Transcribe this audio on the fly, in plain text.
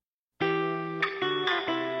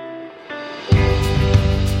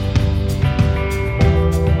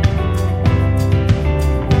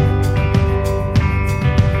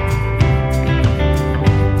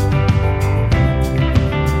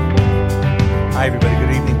Hi, everybody.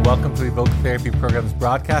 Good evening. Welcome to Evoke Therapy Program's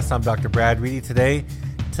broadcast. I'm Dr. Brad Reedy.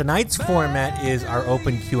 Tonight's format is our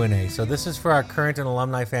open Q&A. So this is for our current and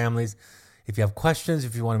alumni families. If you have questions,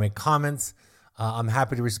 if you want to make comments, I'm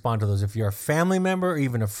happy to respond to those. If you're a family member or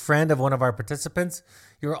even a friend of one of our participants,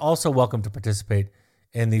 you're also welcome to participate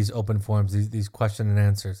in these open forums, these question and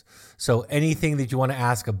answers. So anything that you want to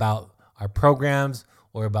ask about our programs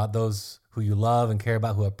or about those who you love and care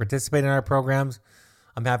about who have participated in our programs,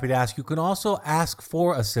 I'm happy to ask. You can also ask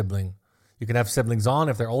for a sibling. You can have siblings on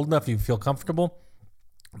if they're old enough, you feel comfortable.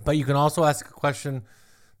 But you can also ask a question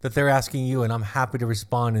that they're asking you, and I'm happy to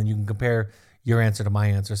respond, and you can compare your answer to my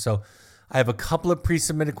answer. So I have a couple of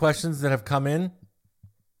pre-submitted questions that have come in.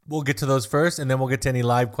 We'll get to those first, and then we'll get to any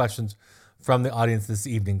live questions from the audience this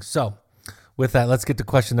evening. So with that, let's get to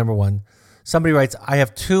question number one. Somebody writes, I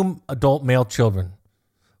have two adult male children,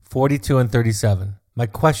 42 and 37. My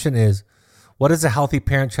question is, what is a healthy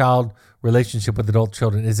parent-child relationship with adult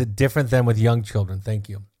children? Is it different than with young children? Thank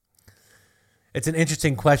you. It's an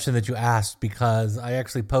interesting question that you asked because I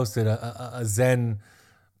actually posted a Zen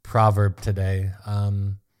proverb today.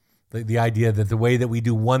 The idea that the way that we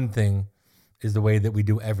do one thing is the way that we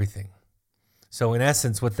do everything. So in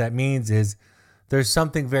essence, what that means is there's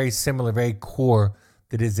something very similar, very core,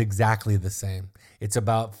 that is exactly the same. It's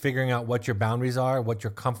about figuring out what your boundaries are, what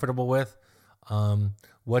you're comfortable with,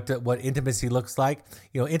 what intimacy looks like.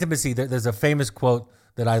 You know, intimacy, there's a famous quote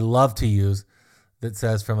that I love to use that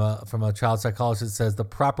says from a child psychologist, it says, the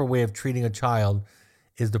proper way of treating a child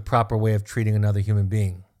is the proper way of treating another human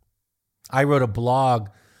being. I wrote a blog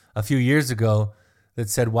a few years ago that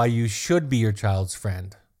said why you should be your child's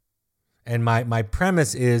friend. And my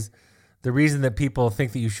premise is the reason that people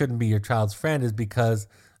think that you shouldn't be your child's friend is because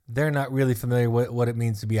they're not really familiar with what it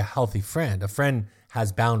means to be a healthy friend. A friend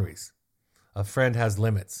has boundaries. A friend has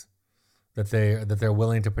limits that they're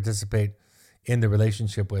willing to participate in the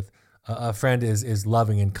relationship with. A friend is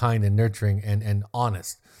loving and kind and nurturing and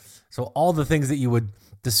honest. So all the things that you would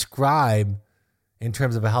describe in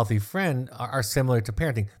terms of a healthy friend are similar to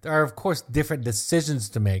parenting. There are, of course, different decisions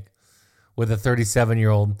to make with a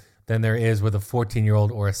 37-year-old than there is with a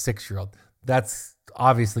 14-year-old or a 6-year-old. That's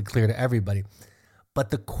obviously clear to everybody. But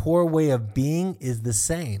the core way of being is the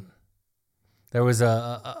same. There was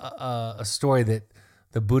a story that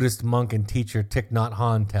the Buddhist monk and teacher Thich Nhat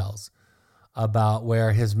Hanh tells about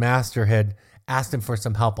where his master had asked him for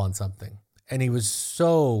some help on something. And he was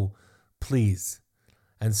so pleased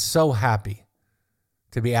and so happy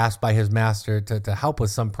to be asked by his master to help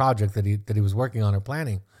with some project that he was working on or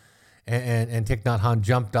planning. And Thich Nhat Hanh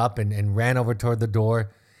jumped up and ran over toward the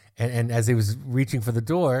door. And as he was reaching for the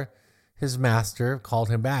door, his master called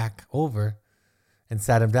him back over and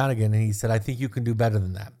sat him down again. And he said, I think you can do better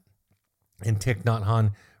than that. And Thich Nhat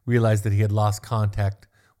Hanh realized that he had lost contact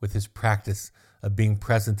with his practice of being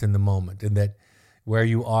present in the moment, and that where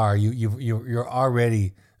you are, you're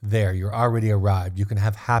already there. You're already arrived. You can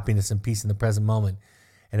have happiness and peace in the present moment.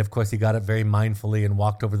 And of course, he got up very mindfully and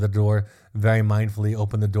walked over the door very mindfully,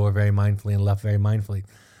 opened the door very mindfully, and left very mindfully.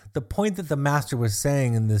 The point that the master was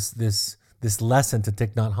saying in this lesson to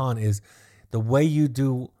Thich Nhat Hanh is the way you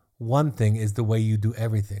do one thing is the way you do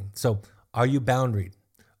everything. So are you boundaried?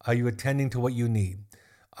 Are you attending to what you need?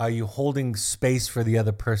 Are you holding space for the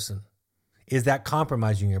other person? Is that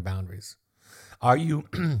compromising your boundaries? Are you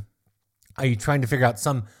trying to figure out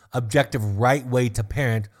some objective right way to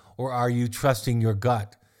parent, or are you trusting your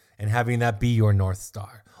gut and having that be your North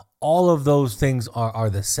Star? All of those things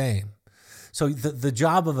are the same. So the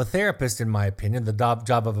job of a therapist, in my opinion, the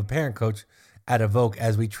job of a parent coach at Evoke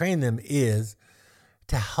as we train them is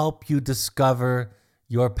to help you discover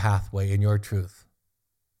your pathway and your truth.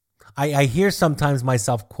 I hear sometimes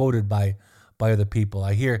myself quoted by other people.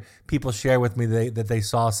 I hear people share with me that they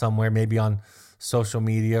saw somewhere, maybe on social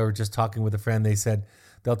media or just talking with a friend.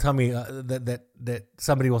 They'll tell me that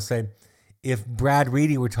somebody will say, if Brad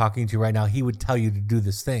Reedy were talking to you right now, he would tell you to do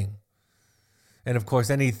this thing. And of course,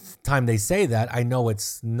 any time they say that, I know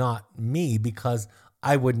it's not me because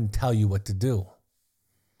I wouldn't tell you what to do.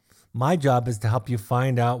 My job is to help you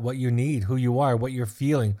find out what you need, who you are, what you're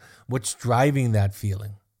feeling, what's driving that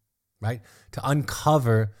feeling, right? To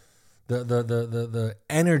uncover the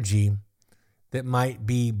energy that might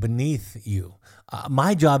be beneath you.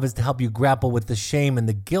 My job is to help you grapple with the shame and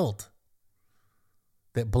the guilt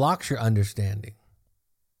that blocks your understanding.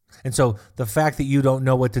 And so the fact that you don't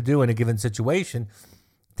know what to do in a given situation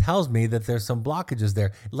tells me that there's some blockages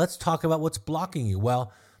there. Let's talk about what's blocking you.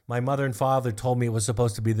 Well, my mother and father told me it was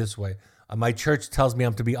supposed to be this way. My church tells me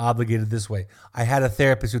I'm to be obligated this way. I had a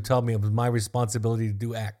therapist who told me it was my responsibility to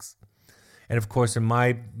do X. And of course, in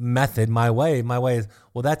my method, my way is,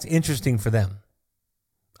 well, that's interesting for them.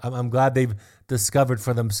 I'm glad they've discovered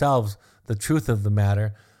for themselves the truth of the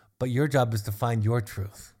matter, but your job is to find your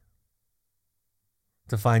truth,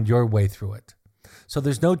 to find your way through it. So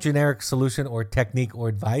there's no generic solution or technique or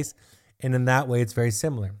advice, and in that way, it's very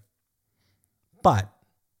similar. But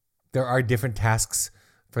there are different tasks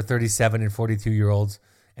for 37 and 42-year-olds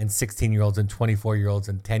and 16-year-olds and 24-year-olds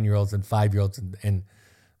and 10-year-olds and 5-year-olds and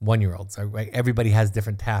 1-year-olds. Right? Everybody has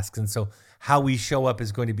different tasks. And so how we show up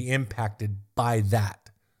is going to be impacted by that,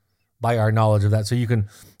 by our knowledge of that. So you can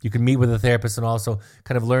meet with a therapist and also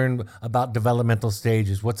kind of learn about developmental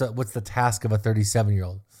stages. What's the task of a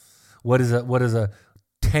 37-year-old? What does a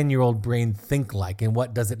 10-year-old brain think like, and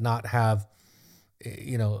what does it not have,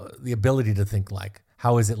 the ability to think like?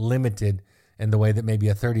 How is it limited in the way that maybe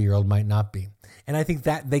a 30-year-old might not be? And I think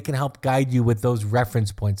that they can help guide you with those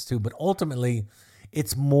reference points too. But ultimately,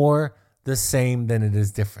 it's more the same than it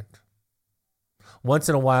is different. Once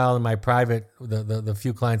in a while in my private, the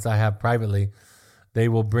few clients I have privately, they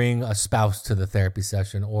will bring a spouse to the therapy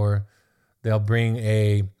session, or they'll bring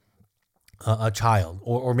a child,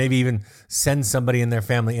 or maybe even send somebody in their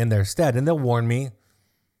family in their stead. And they'll warn me,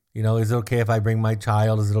 is it okay if I bring my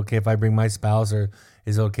child? Is it okay if I bring my spouse? Or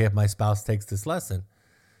is it okay if my spouse takes this lesson?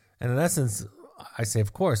 And in essence, I say,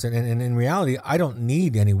 of course. And in reality, I don't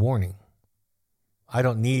need any warning. I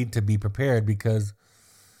don't need to be prepared because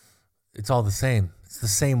it's all the same. It's the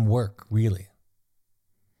same work, really.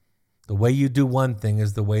 The way you do one thing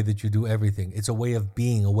is the way that you do everything. It's a way of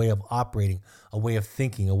being, a way of operating, a way of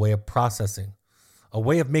thinking, a way of processing, a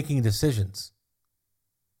way of making decisions.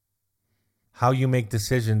 How you make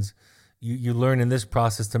decisions, you learn in this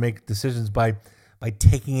process to make decisions by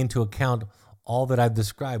taking into account all that I've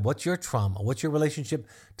described. What's your trauma? What's your relationship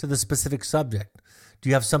to the specific subject? Do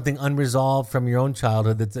you have something unresolved from your own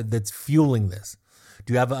childhood that's fueling this?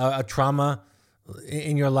 Do you have a trauma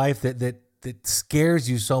in your life that scares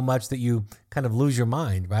you so much that you kind of lose your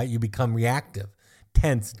mind, right? You become reactive,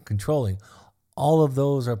 tense, and controlling. All of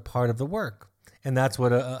those are part of the work. And that's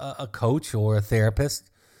what a coach or a therapist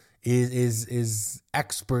is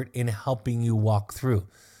expert in helping you walk through.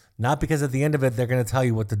 Not because at the end of it, they're going to tell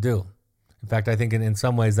you what to do. In fact, I think in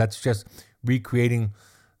some ways that's just recreating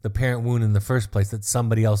the parent wound in the first place, that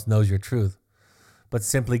somebody else knows your truth, but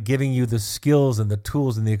simply giving you the skills and the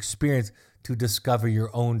tools and the experience to discover your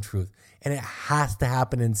own truth. And it has to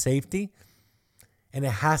happen in safety, and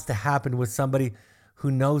it has to happen with somebody who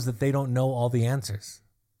knows that they don't know all the answers,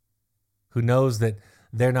 who knows that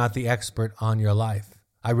they're not the expert on your life.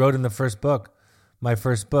 I wrote in my first book,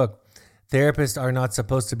 therapists are not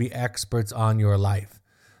supposed to be experts on your life.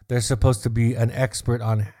 They're supposed to be an expert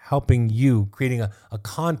on helping you, creating a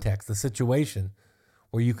context, a situation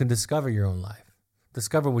where you can discover your own life,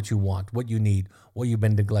 discover what you want, what you need, what you've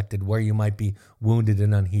been neglected, where you might be wounded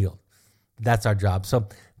and unhealed. That's our job. So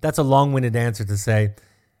that's a long-winded answer to say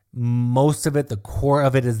most of it, the core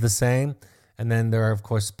of it is the same. And then there are, of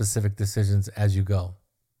course, specific decisions as you go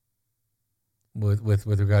with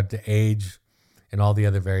regard to age and all the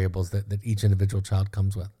other variables that each individual child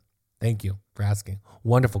comes with. Thank you for asking.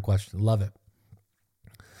 Wonderful question. Love it.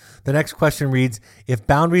 The next question reads, if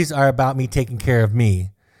boundaries are about me taking care of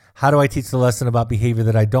me, how do I teach the lesson about behavior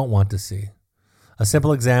that I don't want to see? A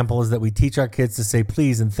simple example is that we teach our kids to say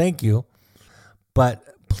please and thank you, but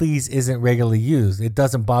please isn't regularly used. It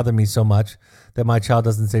doesn't bother me so much that my child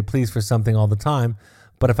doesn't say please for something all the time,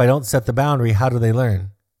 but if I don't set the boundary, how do they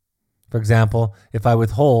learn? For example, if I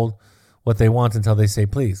withhold what they want until they say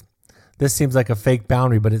please. This seems like a fake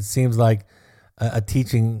boundary, but it seems like that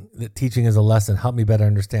teaching is a lesson. Help me better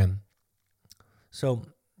understand. So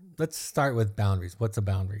let's start with boundaries. What's a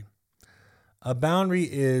boundary? A boundary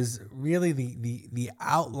is really the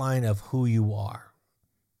outline of who you are.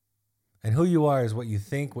 And who you are is what you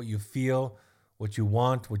think, what you feel, what you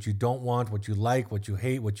want, what you don't want, what you like, what you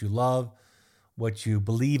hate, what you love, what you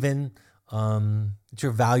believe in. It's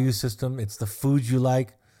your value system. It's the foods you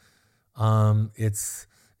like.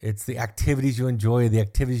 It's the activities you enjoy, the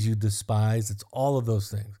activities you despise. It's all of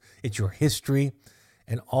those things. It's your history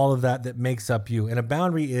and all of that makes up you. And a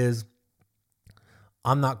boundary is,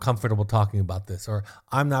 I'm not comfortable talking about this, or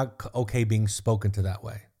I'm not okay being spoken to that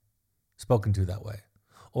way.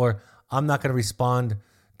 Or I'm not going to respond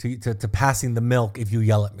to passing the milk if you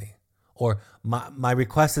yell at me. Or my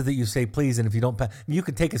request is that you say please, and if you don't, you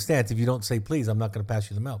can take a stance. If you don't say please, I'm not going to pass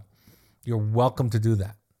you the milk. You're welcome to do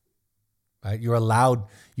that. Right? You're allowed,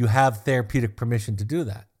 you have therapeutic permission to do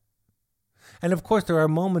that. And of course, there are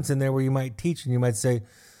moments in there where you might teach and you might say,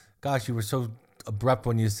 gosh, you were so abrupt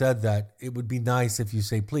when you said that. It would be nice if you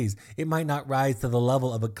say please. It might not rise to the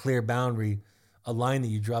level of a clear boundary, a line that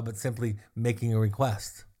you draw, but simply making a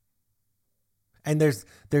request. And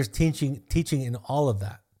there's teaching in all of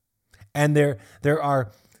that. And there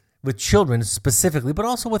are, with children specifically, but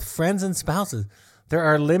also with friends and spouses, there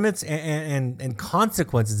are limits and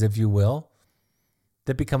consequences, if you will,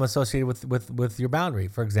 that become associated with your boundary.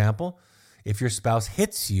 For example, if your spouse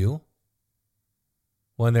hits you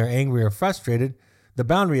when they're angry or frustrated, the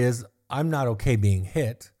boundary is, I'm not okay being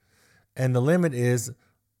hit. And the limit is,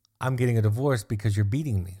 I'm getting a divorce because you're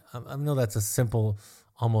beating me. I know that's a simple,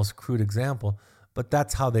 almost crude example, but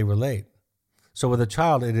that's how they relate. So with a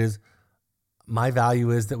child, it is, my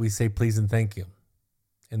value is that we say please and thank you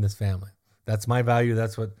in this family. That's my value.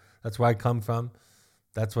 That's where I come from.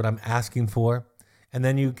 That's what I'm asking for. And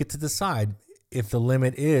then you get to decide if the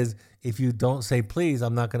limit is, if you don't say please,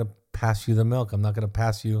 I'm not going to pass you the milk. I'm not going to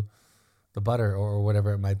pass you the butter or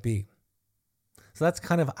whatever it might be. So that's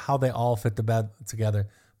kind of how they all fit the bed together.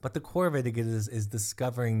 But the core of it is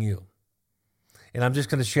discovering you. And I'm just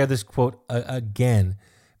going to share this quote again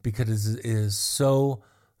because it is so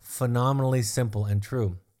phenomenally simple and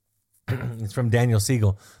true. It's from Daniel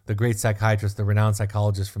Siegel, the great psychiatrist, the renowned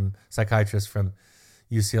psychiatrist from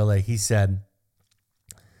UCLA. He said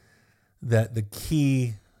that the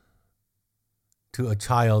key to a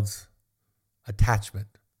child's attachment,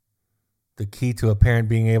 the key to a parent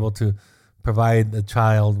being able to provide the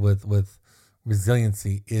child with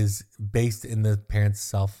resiliency is based in the parent's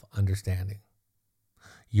self-understanding.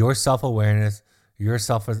 Your self-awareness, your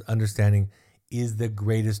self-understanding is the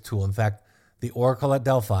greatest tool. In fact, the Oracle at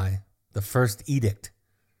Delphi, the first edict,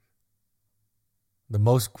 the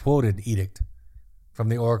most quoted edict from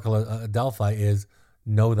the Oracle at Delphi is,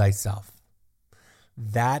 know thyself.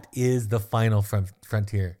 That is the final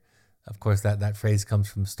frontier. Of course, that phrase comes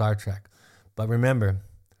from Star Trek. But remember,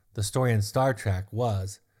 the story in Star Trek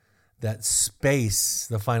was that space,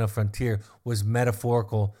 the final frontier, was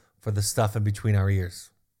metaphorical for the stuff in between our ears.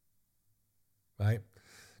 Right?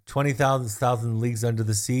 20,000 Leagues Under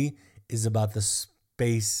the Sea is about the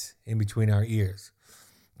space in between our ears.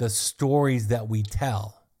 The stories that we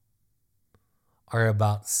tell are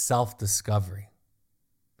about self-discovery.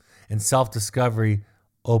 And self-discovery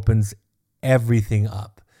opens everything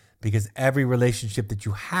up because every relationship that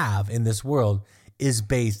you have in this world is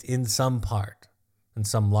based in some part, in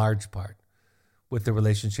some large part, with the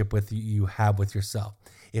relationship you have with yourself.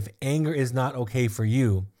 If anger is not okay for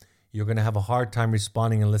you, you're going to have a hard time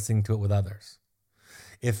responding and listening to it with others.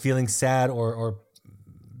 If feeling sad or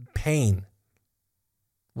pain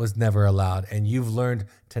was never allowed and you've learned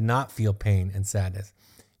to not feel pain and sadness,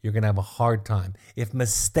 you're going to have a hard time. If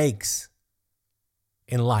mistakes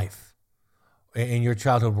in life, in your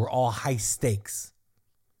childhood, were all high stakes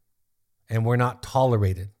and were not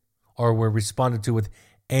tolerated or were responded to with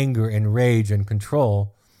anger and rage and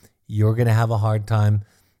control, you're going to have a hard time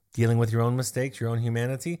dealing with your own mistakes, your own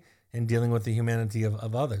humanity, and dealing with the humanity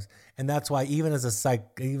of others. And that's why even as a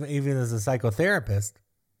psychotherapist,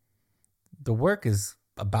 the work is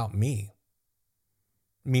about me.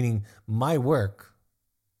 Meaning my work,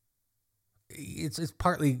 it's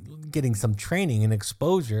partly getting some training and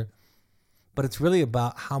exposure, but it's really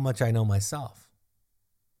about how much I know myself.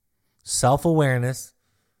 Self-awareness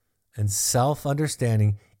and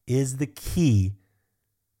self-understanding is the key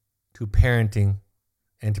to parenting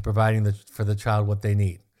and to providing for the child what they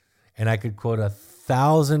need. And I could quote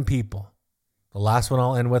 1,000 people. The last one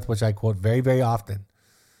I'll end with, which I quote very, very often,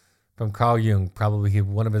 from Carl Jung, probably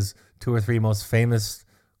one of his 2 or 3 most famous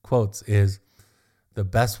quotes is, the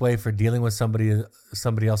best way for dealing with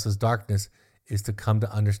somebody else's darkness is to come to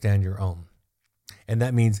understand your own. And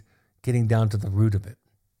that means getting down to the root of it.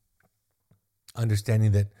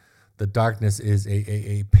 Understanding that the darkness is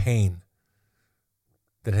a pain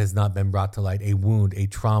that has not been brought to light, a wound, a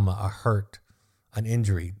trauma, a hurt, an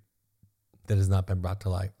injury that has not been brought to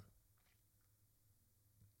light.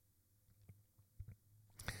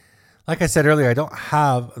 Like I said earlier,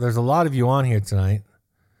 there's a lot of you on here tonight,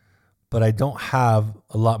 but I don't have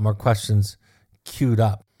a lot more questions queued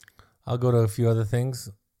up. I'll go to a few other things.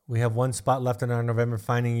 We have 1 spot left in our November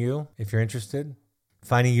Finding You, if you're interested.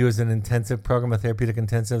 Finding You is an intensive program, a therapeutic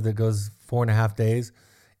intensive that goes 4.5 days,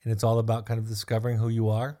 and it's all about kind of discovering who you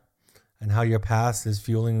are and how your past is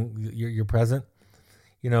fueling your present.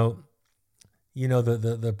 You know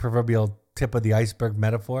the proverbial tip of the iceberg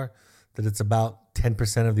metaphor, that it's about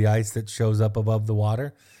 10% of the ice that shows up above the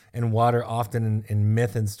water. And water often in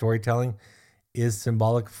myth and storytelling is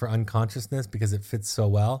symbolic for unconsciousness because it fits so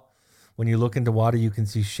well. When you look into water, you can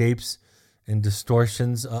see shapes and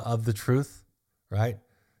distortions of the truth, right?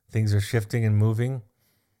 Things are shifting and moving.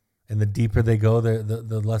 And the deeper they go,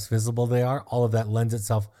 the less visible they are. All of that lends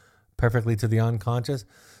itself perfectly to the unconscious.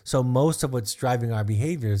 So most of what's driving our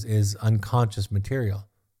behaviors is unconscious material.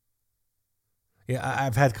 Yeah,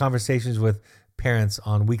 I've had conversations with parents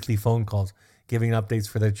on weekly phone calls, giving updates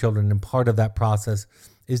for their children. And part of that process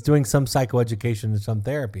is doing some psychoeducation and some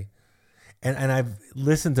therapy. And I've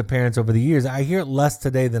listened to parents over the years. I hear it less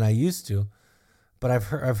today than I used to, but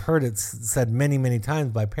I've heard it said many, many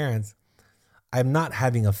times by parents, I'm not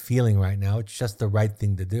having a feeling right now. It's just the right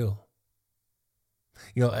thing to do.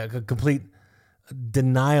 A complete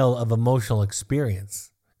denial of emotional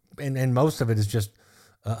experience. And most of it is just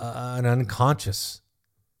an unconscious,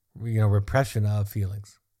 repression of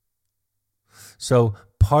feelings. So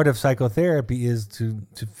part of psychotherapy is to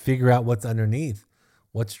figure out what's underneath,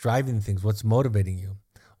 what's driving things, what's motivating you.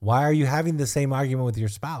 Why are you having the same argument with your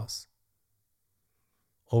spouse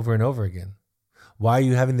over and over again? Why are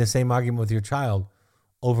you having the same argument with your child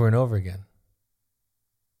over and over again?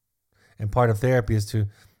 And part of therapy is to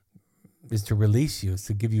release you, is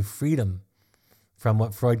to give you freedom from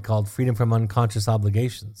what Freud called freedom from unconscious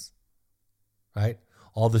obligations, right?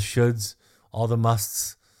 All the shoulds, all the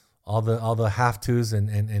musts, all the have tos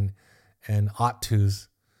and ought tos,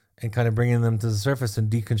 and kind of bringing them to the surface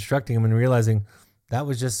and deconstructing them and realizing that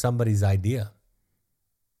was just somebody's idea.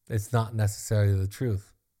 It's not necessarily the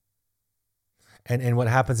truth. And what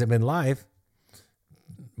happens at midlife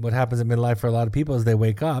for a lot of people is they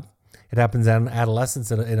wake up. It happens in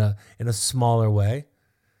adolescence in a smaller way.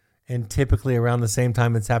 And typically around the same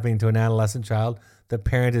time it's happening to an adolescent child, the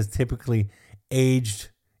parent is typically aged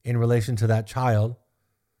in relation to that child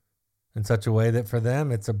in such a way that for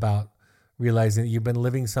them it's about realizing that you've been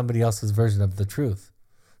living somebody else's version of the truth,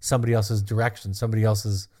 somebody else's direction, somebody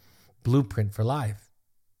else's blueprint for life.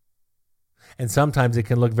 And sometimes it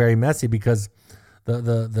can look very messy because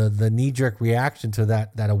the knee-jerk reaction to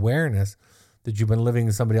that awareness that you've been living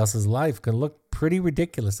in somebody else's life can look pretty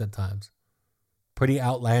ridiculous at times, pretty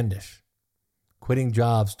outlandish. Quitting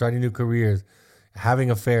jobs, starting new careers,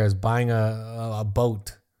 having affairs, buying a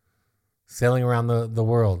boat, sailing around the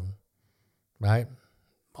world, right?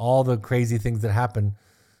 All the crazy things that happen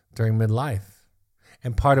during midlife.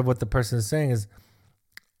 And part of what the person is saying is,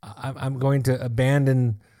 I'm going to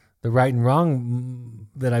abandon the right and wrong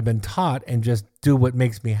that I've been taught and just do what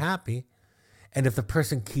makes me happy. And if the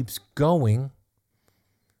person keeps going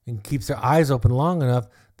and keeps their eyes open long enough,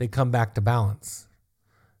 they come back to balance.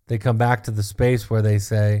 They come back to the space where they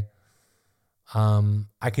say,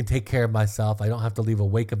 I can take care of myself. I don't have to leave a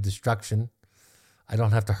wake of destruction. I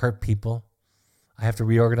don't have to hurt people. I have to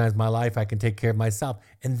reorganize my life. I can take care of myself.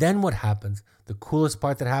 And then what happens? The coolest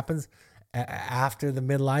part that happens after the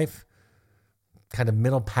midlife, kind of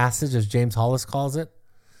middle passage, as James Hollis calls it,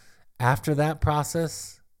 after that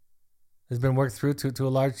process has been worked through to a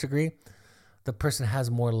large degree, the person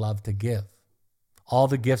has more love to give. All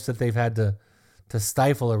the gifts that they've had to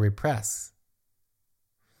stifle or repress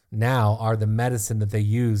now are the medicine that they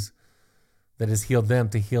use that has healed them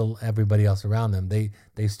to heal everybody else around them.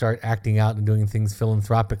 They start acting out and doing things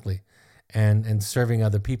philanthropically and serving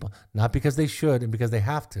other people, not because they should and because they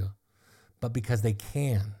have to, but because they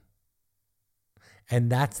can. And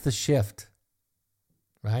that's the shift,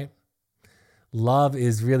 right? Love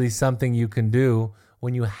is really something you can do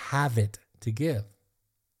when you have it to give.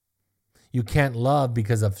 You can't love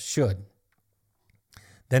because of should.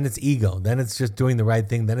 Then it's ego. Then it's just doing the right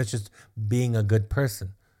thing. Then it's just being a good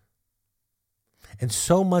person. And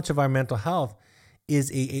so much of our mental health is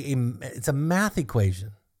it's a math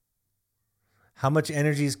equation. How much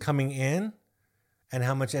energy is coming in and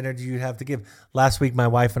how much energy you have to give. Last week, my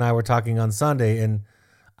wife and I were talking on Sunday, and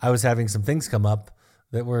I was having some things come up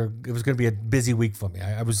it was going to be a busy week for me.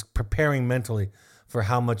 I was preparing mentally for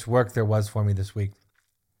how much work there was for me this week.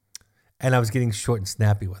 And I was getting short and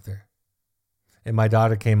snappy with her. And my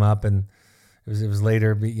daughter came up, and it was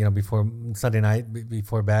later, before Sunday night,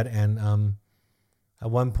 before bed. And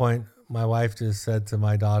at one point, my wife just said to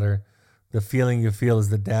my daughter, the feeling you feel is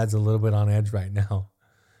that Dad's a little bit on edge right now.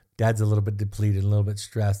 Dad's a little bit depleted, a little bit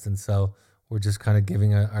stressed. And so we're just kind of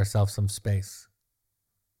giving ourselves some space.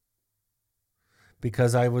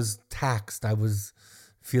 Because I was taxed. I was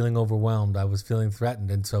feeling overwhelmed. I was feeling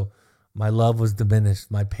threatened. And so my love was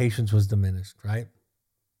diminished. My patience was diminished, right?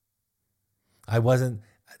 There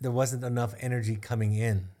wasn't enough energy coming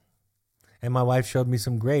in. And my wife showed me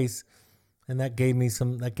some grace, and that gave me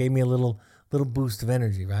a little boost of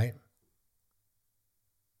energy, right?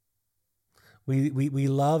 We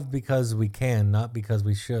love because we can, not because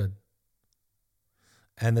we should.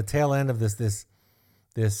 And the tail end of this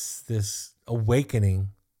awakening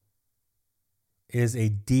is a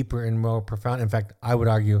deeper and more profound. In fact, I would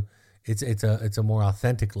argue it's a more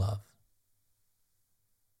authentic love.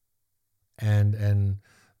 And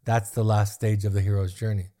That's the last stage of the hero's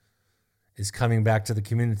journey, is coming back to the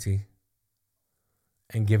community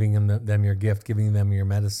and giving them your gift, giving them your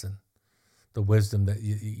medicine, the wisdom that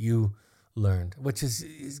you learned, which is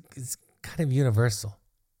kind of universal.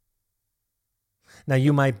 Now,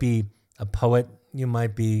 you might be a poet, you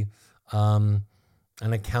might be an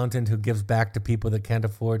accountant who gives back to people that can't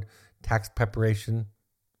afford tax preparation.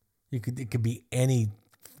 It could be any,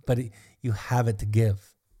 but you have it to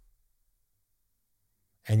give.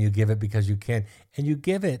 And you give it because you can. And you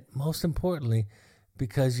give it, most importantly,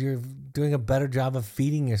 because you're doing a better job of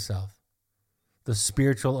feeding yourself the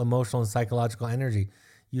spiritual, emotional, and psychological energy.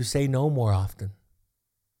 You say no more often.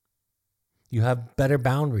 You have better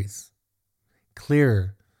boundaries,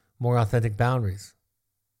 clearer, more authentic boundaries.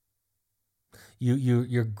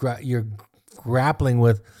 You're grappling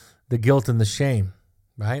with the guilt and the shame,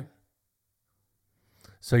 right?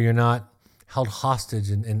 So you're not held hostage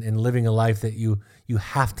in living a life that you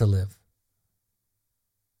have to live.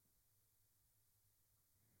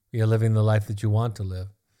 You're living the life that you want to live.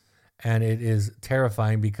 And it is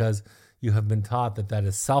terrifying because you have been taught that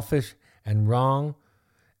is selfish and wrong,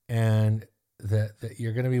 and that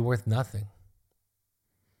you're going to be worth nothing.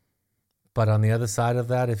 But on the other side of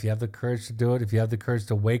that, if you have the courage to do it, if you have the courage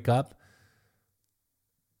to wake up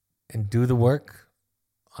and do the work,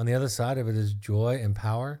 on the other side of it is joy and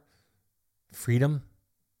power, freedom.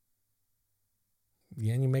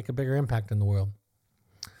 Yeah, and you make a bigger impact in the world.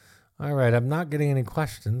 All right, I'm not getting any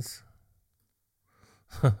questions.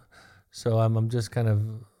 So I'm just kind of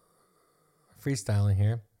freestyling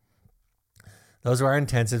here. Those are our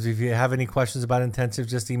intensives. If you have any questions about intensives,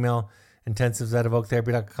 just email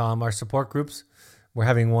intensives@evoketherapy.com. Our support groups, we're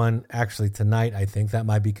having one actually tonight, I think. That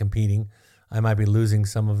might be competing. I might be losing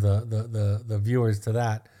some of the viewers to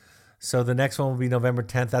that. So the next one will be November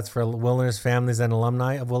 10th. That's for Wilderness families and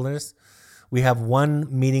alumni of Wilderness. We have one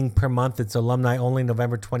meeting per month. It's alumni only.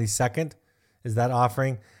 November 22nd is that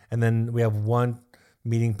offering. And then we have one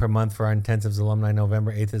meeting per month for our intensives alumni.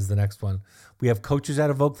 November 8th is the next one. We have coaches at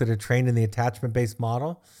Evoke that are trained in the attachment-based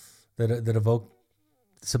model that Evoke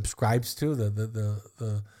subscribes to,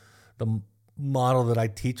 the model that I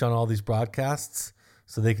teach on all these broadcasts.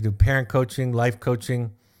 So they can do parent coaching, life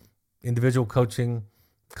coaching, individual coaching,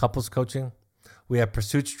 couples coaching. We have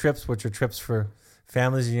pursuits trips, which are trips for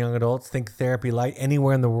families and young adults. Think Therapy Light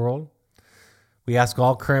anywhere in the world. We ask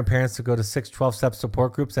all current parents to go to 6 12-step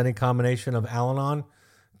support groups, any combination of Al-Anon,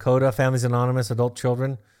 CODA, Families Anonymous, Adult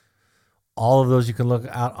Children. All of those you can look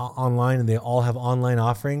out online, and they all have online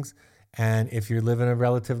offerings. And if you live in a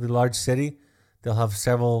relatively large city, they'll have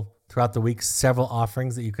several throughout the week, several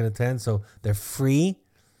offerings that you can attend. So they're free,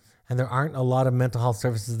 and there aren't a lot of mental health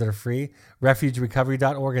services that are free.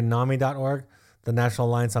 RefugeRecovery.org and NAMI.org, the National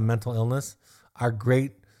Alliance on Mental Illness, are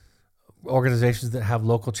great organizations that have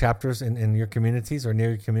local chapters in your communities or near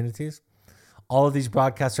your communities. All of these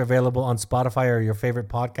broadcasts are available on Spotify or your favorite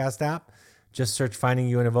podcast app. Just search Finding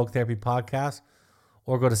You and Evoke Therapy Podcast,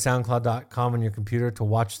 or go to soundcloud.com on your computer to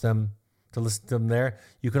watch them, to listen to them there.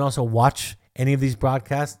 You can also watch any of these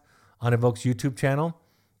broadcasts on Evoke's YouTube channel.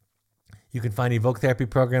 You can find Evoke Therapy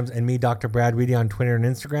Programs and me, Dr. Brad Reedy, on Twitter and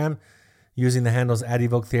Instagram using the handles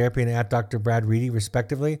 @Evoke Therapy and @Dr. Brad Reedy,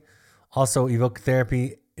 respectively. Also, Evoke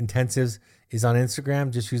Therapy Intensives is on Instagram.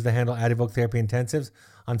 Just use the handle @Evoke Therapy Intensives.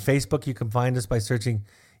 On Facebook, you can find us by searching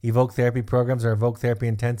Evoke Therapy Programs or Evoke Therapy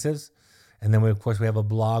Intensives. And then, of course, we have a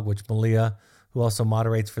blog, which Malia, who also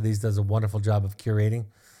moderates for these, does a wonderful job of curating.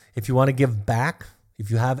 If you want to give back, if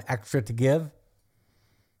you have extra to give,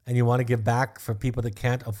 and you want to give back for people that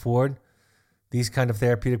can't afford these kind of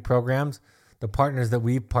therapeutic programs, the partners that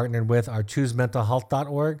we've partnered with are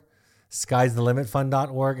ChooseMentalHealth.org,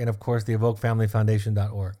 Sky'sTheLimitFund.org, and of course the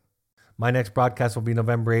EvokeFamilyFoundation.org. My next broadcast will be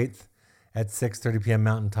November 8th at 6:30 p.m.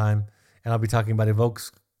 Mountain Time, and I'll be talking about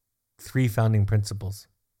Evoke's 3 founding principles.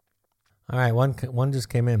 All right, one just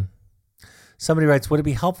came in. Somebody writes, would it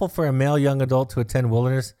be helpful for a male young adult to attend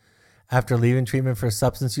Wilderness after leaving treatment for a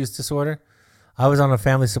substance use disorder? I was on a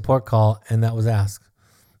family support call, and that was asked.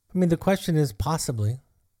 I mean, the question is possibly.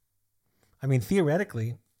 I mean,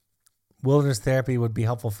 theoretically, Wilderness therapy would be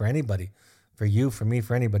helpful for anybody, for you, for me,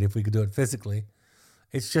 for anybody, if we could do it physically.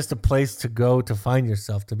 It's just a place to go to find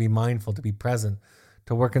yourself, to be mindful, to be present,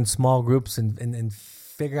 to work in small groups and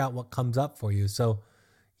figure out what comes up for you. So,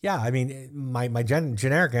 yeah, I mean, my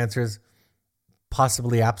generic answer is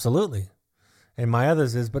possibly, absolutely. And my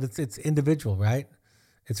others is, but it's individual, right?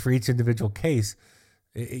 It's for each individual case.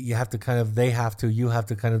 You have to you have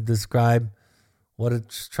to kind of describe what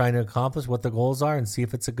it's trying to accomplish, what the goals are, and see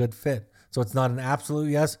if it's a good fit. So it's not an absolute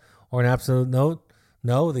yes or an absolute no.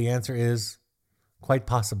 No, the answer is quite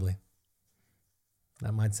possibly.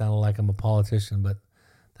 That might sound like I'm a politician, but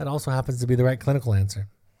that also happens to be the right clinical answer.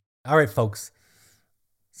 All right, folks.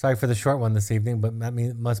 Sorry for the short one this evening, but that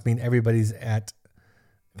must mean everybody's at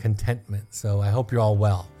contentment. So I hope you're all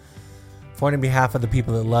well. For and on behalf of the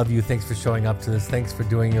people that love you, thanks for showing up to this. Thanks for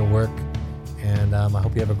doing your work. And I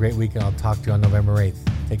hope you have a great week, and I'll talk to you on November 8th.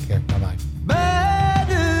 Take care. Bye-bye. Bye.